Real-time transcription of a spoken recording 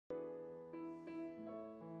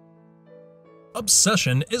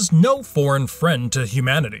Obsession is no foreign friend to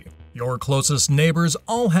humanity. Your closest neighbors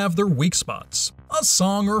all have their weak spots, a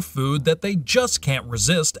song or food that they just can't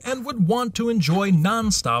resist and would want to enjoy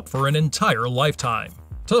non-stop for an entire lifetime.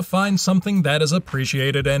 To find something that is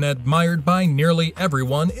appreciated and admired by nearly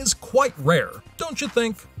everyone is quite rare, don't you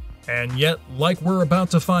think? And yet, like we're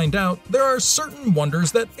about to find out, there are certain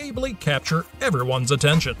wonders that ably capture everyone's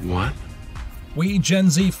attention. What? We Gen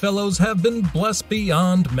Z fellows have been blessed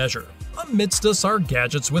beyond measure. Amidst us are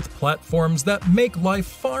gadgets with platforms that make life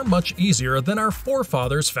far much easier than our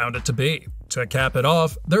forefathers found it to be. To cap it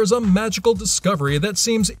off, there's a magical discovery that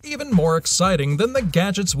seems even more exciting than the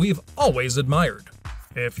gadgets we've always admired.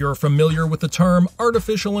 If you're familiar with the term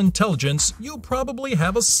artificial intelligence, you probably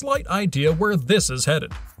have a slight idea where this is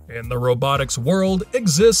headed. In the robotics world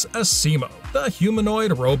exists Asimo, the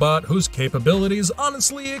humanoid robot whose capabilities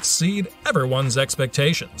honestly exceed everyone's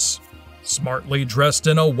expectations. Smartly dressed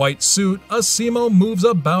in a white suit, Asimo moves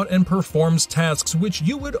about and performs tasks which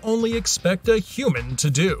you would only expect a human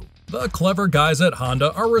to do. The clever guys at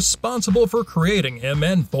Honda are responsible for creating him,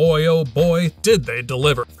 and boy oh boy did they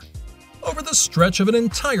deliver. Over the stretch of an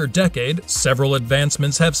entire decade, several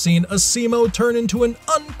advancements have seen Asimo turn into an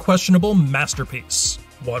unquestionable masterpiece.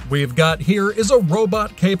 What we've got here is a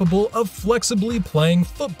robot capable of flexibly playing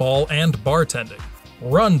football and bartending.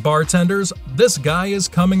 Run, bartenders, this guy is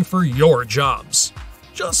coming for your jobs.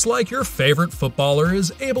 Just like your favorite footballer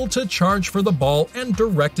is able to charge for the ball and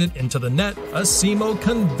direct it into the net, Asimo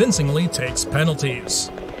convincingly takes penalties.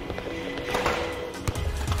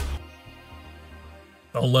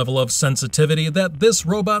 The level of sensitivity that this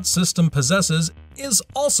robot system possesses is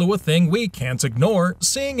also a thing we can't ignore,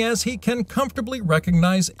 seeing as he can comfortably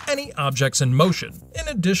recognize any objects in motion, in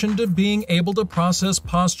addition to being able to process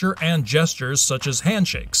posture and gestures such as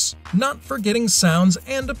handshakes, not forgetting sounds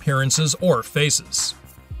and appearances or faces.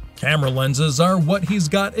 Camera lenses are what he's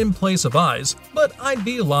got in place of eyes, but I'd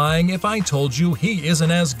be lying if I told you he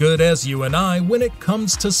isn't as good as you and I when it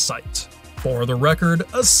comes to sight. For the record,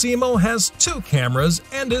 Asimo has 2 cameras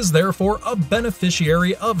and is therefore a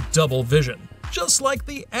beneficiary of double vision, just like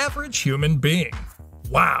the average human being.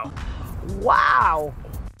 Wow. Wow!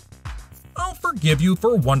 I'll forgive you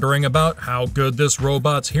for wondering about how good this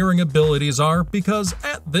robot's hearing abilities are, because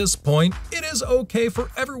at this point, it is okay for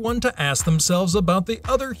everyone to ask themselves about the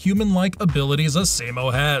other human-like abilities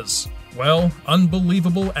Asimo has. Well,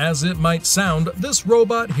 unbelievable as it might sound, this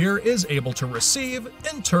robot here is able to receive,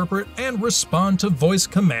 interpret, and respond to voice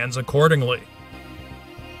commands accordingly.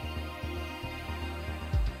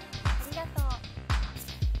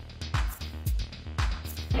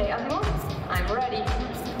 Hey, Asimo, I'm ready.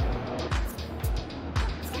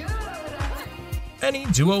 Any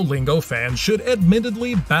Duolingo fan should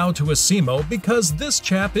admittedly bow to Asimo because this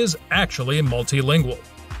chap is actually multilingual.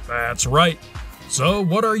 That's right. So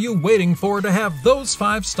what are you waiting for to have those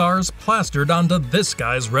 5 stars plastered onto this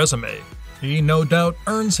guy's resume? He no doubt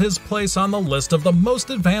earns his place on the list of the most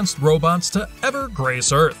advanced robots to ever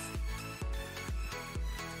grace Earth.